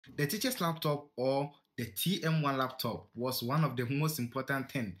The teacher's laptop or the TM1 laptop was one of the most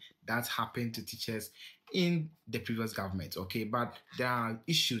important things that happened to teachers in the previous government. Okay, but there are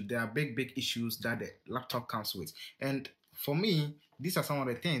issues, there are big issues that the laptop comes with. And for me, these are some of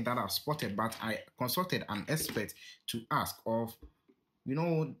the things that I've spotted, but I consulted an expert to ask of,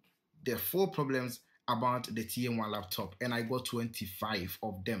 the 4 problems about the TM1 laptop, and I got 25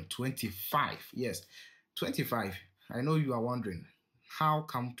 of them. 25, yes, 25. I know you are wondering, how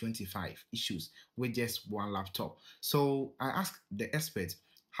come 25 issues with just one laptop? So I asked the expert,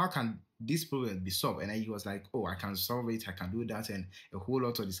 how can this problem be solved? And he was like, oh, I can solve it, I can do that. And a whole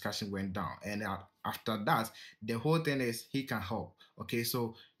lot of discussion went down. And after that, the whole thing is he can help. Okay,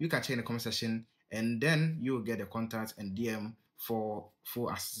 so you can check in the comment section, and then you will get the contact and DM for full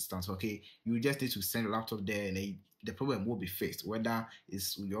assistance. Okay, you just need to send your laptop there, and the problem will be fixed, whether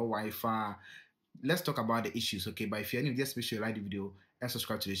it's your Wi-Fi. Let's talk about the issues. Okay, but if you're new, just make sure you like the video and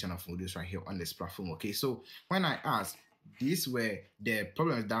subscribe to the channel for videos right here on this platform. Okay, so when I asked, these were the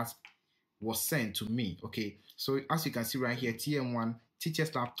problems that was sent to me. Okay, so as you can see right here, TM1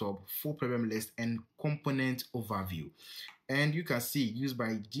 teacher's laptop, full problem list and component overview. And you can see used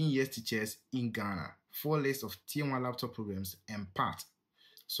by genius teachers in Ghana, 4 lists of TM1 laptop problems and parts.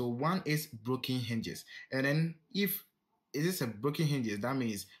 So one is broken hinges, and then if it is a broken hinges, that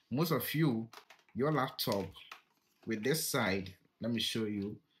means most of you, your laptop with this side, let me show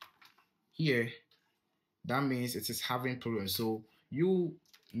you here, that means it is having problems. So you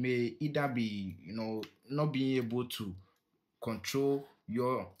may either be not being able to control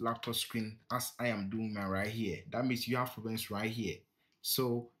your laptop screen as I am doing mine right here. That means you have problems right here.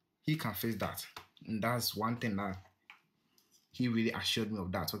 So he can fix that, and that's one thing that he really assured me of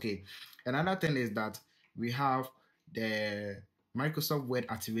that. Okay, another thing is that we have the Microsoft Word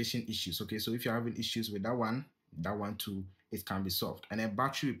activation issues. Okay, so if you're having issues with that one too, it can be solved. And then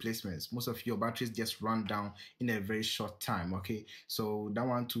battery replacements, most of your batteries just run down in a very short time. Okay, so that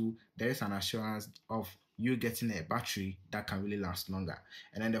one too, there is an assurance of you getting a battery that can really last longer.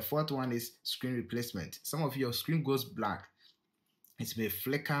 And then the 4th one is screen replacement. Some of your screen goes black, it may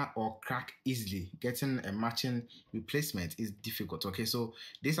flicker or crack easily. Getting a matching replacement is difficult. Okay, so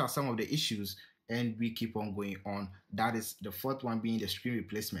these are some of the issues, and we keep on going on. That is the 4th one being the screen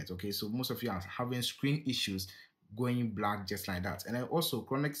replacement. Okay, so most of you are having screen issues going black just like that. And then also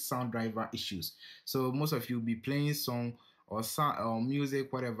chronic sound driver issues. So most of you will be playing song or sound or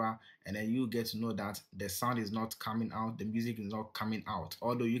music, whatever, and then you get to know that the sound is not coming out, the music is not coming out,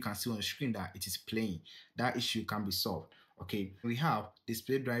 although you can see on the screen that it is playing. That issue can be solved. Okay, we have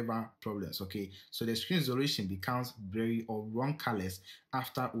display driver problems. Okay, so the screen resolution becomes blurry or wrong colors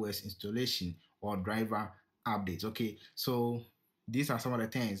after OS installation or driver updates. Okay, so these are some of the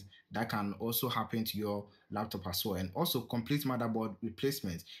things that can also happen to your laptop as well. And also complete motherboard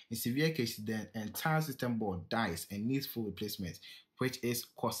replacement. In severe cases, the entire system board dies and needs full replacement, which is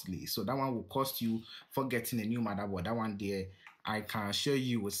costly. So that one will cost you for getting a new motherboard. That one there, I can assure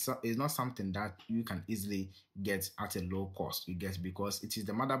you, is not something that you can easily get at a low cost. You get, because it is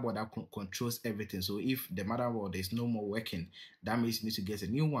the motherboard that controls everything. So if the motherboard is no more working, that means you need to get a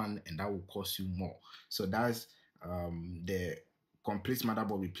new one, and that will cost you more. So that's the complete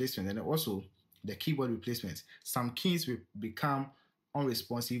motherboard replacement. And also the keyboard replacement. Some keys will become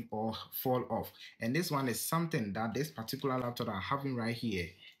unresponsive or fall off, and this one is something that this particular laptop I'm having right here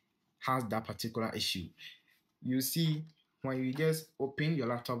has that particular issue. You see, when you just open your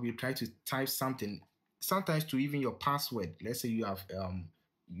laptop, you try to type something, sometimes to even your password. Let's say you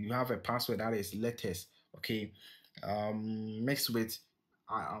have a password that is letters, okay, mixed with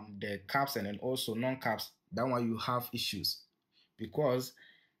the caps and then also non-caps. That one you have issues, because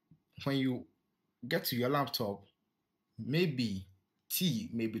when you get to your laptop, maybe T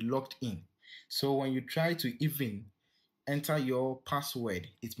may be locked in. So when you try to even enter your password,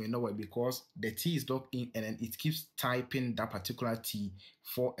 it may not work because the T is locked in, and then it keeps typing that particular T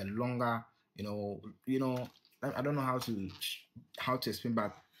for a longer, I don't know how to explain,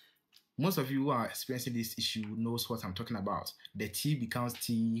 but most of you who are experiencing this issue knows what I'm talking about. The T becomes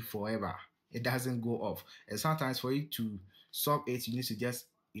T forever. It doesn't go off. And sometimes for you to solve it, you need to just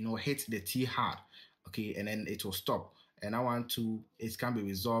hit the T hard, okay, and then it will stop. And I want to, it can be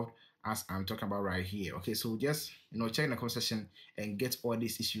resolved as I'm talking about right here. Okay, so just check in the comment section and get all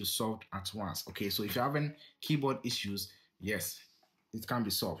these issues solved at once. Okay, so if you're having keyboard issues, yes, it can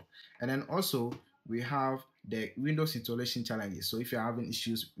be solved. And then also we have the Windows installation challenges. So if you're having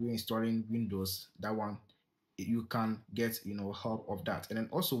issues reinstalling Windows, that one you can get help of that. And then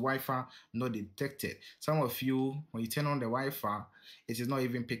also Wi-Fi not detected. Some of you, when you turn on the Wi-Fi, it is not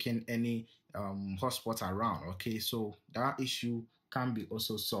even picking any hotspot around. Okay, so that issue can be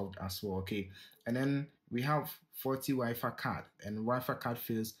also solved as well. Okay, and then we have faulty Wi-Fi card, and Wi-Fi card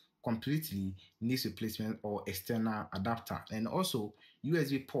fails completely, needs replacement or external adapter, and also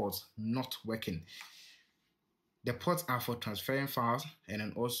USB ports not working. The ports are for transferring files and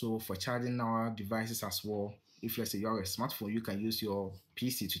then also for charging our devices as well. If let's say you have a smartphone, you can use your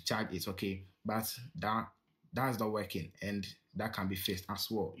PC to charge it, okay, but that's not working, and that can be fixed as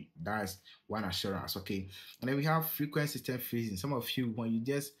well. That's one assurance, okay. And then we have frequent system freezing. Some of you, when you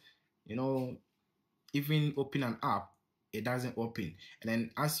just, you know, even open an app, it doesn't open, and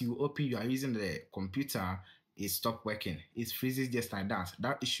then as you open, you are using the computer, it stopped working, it freezes just like that.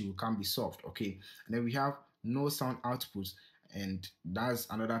 That issue can be solved, okay. And then we have no sound output, and that's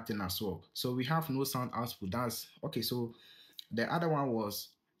another thing as well. So we have no sound output, that's okay. So the other one was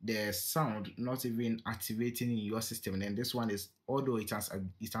the sound not even activating in your system, and then this one is, although it has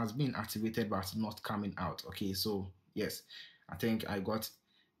been activated but not coming out, okay. So yes, I think I got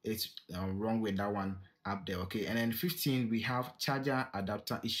it wrong with that one up there, okay. And then 15, we have charger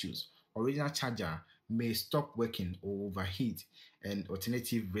adapter issues. Original charger may stop working or overheat, and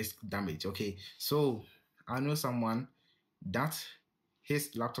alternative risk damage, okay. So I know someone that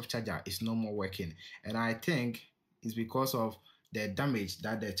his laptop charger is no more working, and I think it's because of the damage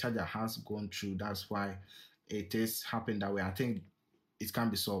that the charger has gone through. That's why it is happening that way. I think it can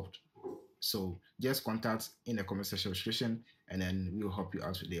be solved. So just contact in the comment section, and then we'll help you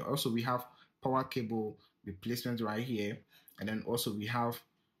out with it. Also, we have power cable replacement right here, and then also we have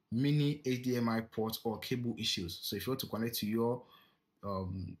mini HDMI port or cable issues. So if you want to connect to your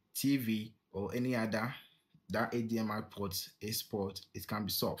TV or any other, that HDMI port is port, it can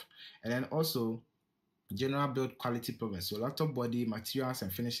be solved. And then also general build quality problems. So laptop body materials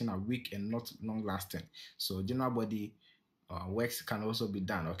and finishing are weak and not long lasting. So general body works can also be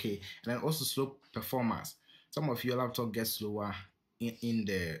done, okay. And then also slow performance. Some of your laptop gets slower in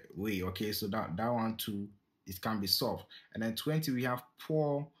the way, okay. So that one too, it can be solved. And then 20, we have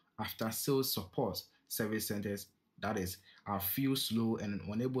poor after sales support. Service centers, that is, are feel slow and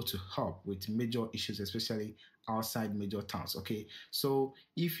unable to help with major issues, especially outside major towns, okay. So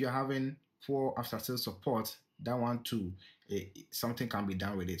if you're having poor after sales support, that one too, something can be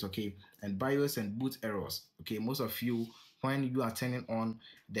done with it, okay. And BIOS and boot errors, okay. Most of you, when you are turning on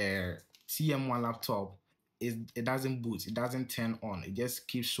the TM1 laptop, it doesn't boot, it doesn't turn on, it just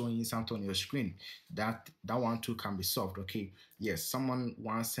keeps showing something on your screen. That one too can be solved, okay. Yes, someone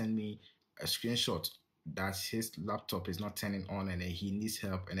once sent me a screenshot that his laptop is not turning on, and then he needs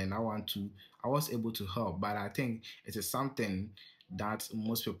help, and then I was able to help. But I think it is something that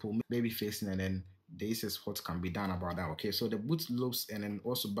most people may be facing, and then this is what can be done about that, okay. So the boot loops, and then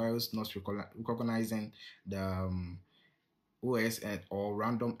also BIOS not recognizing the OS or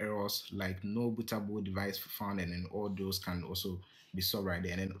random errors like no bootable device found, and then all those can also be solved right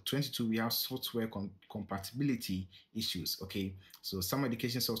there. And then 22, we have software compatibility issues, okay. So some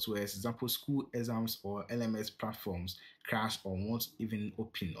education software, example school exams or LMS platforms, crash or won't even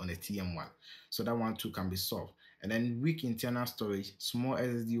open on a TM1. So that one too can be solved. And then weak internal storage, small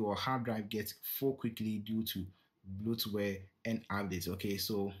SSD or hard drive gets full quickly due to bloatware and updates, okay.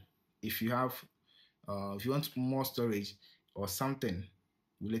 So if you have if you want more storage or something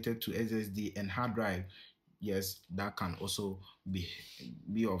related to SSD and hard drive, yes, that can also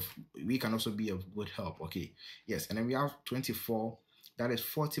we can also be of good help, okay. Yes. And then we have 24, that is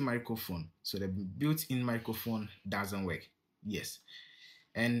faulty microphone. So the built-in microphone doesn't work. Yes.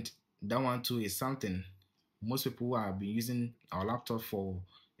 And that one too is something most people who have been using our laptop for,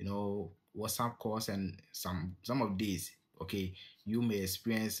 WhatsApp calls and some of these, okay, you may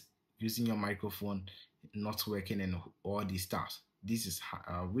experience using your microphone not working and all these stuff. This is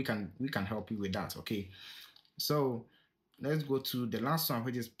we can help you with that, okay. So let's go to the last one,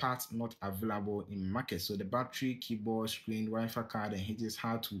 which is parts not available in market. So the battery, keyboard, screen, Wi-Fi card, and hinges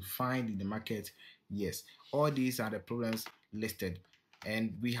hard to find in the market. Yes, all these are the problems listed,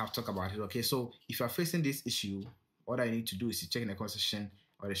 and we have talked about it, okay. So if you are facing this issue, all I need to do is to check in the comment section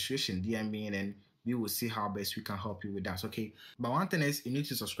or the description, DM me, and then we will see how best we can help you with that, okay. But one thing is, you need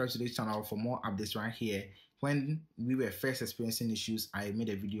to subscribe to this channel for more updates right here. When we were first experiencing issues, I made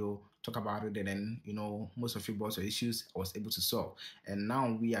a video talk about it, and then most of you brought your issues I was able to solve, and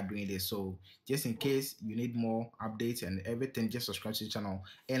now we are doing this. So just in case you need more updates and everything, just subscribe to the channel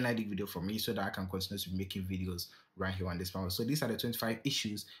and like the video for me so that I can continue to be making videos right here on this channel. So these are the 25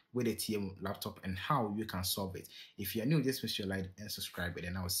 issues with a TM laptop and how you can solve it. If you are new, just make sure you like and subscribe, and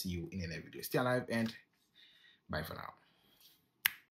then I will see you in the next video. Stay alive and bye for now.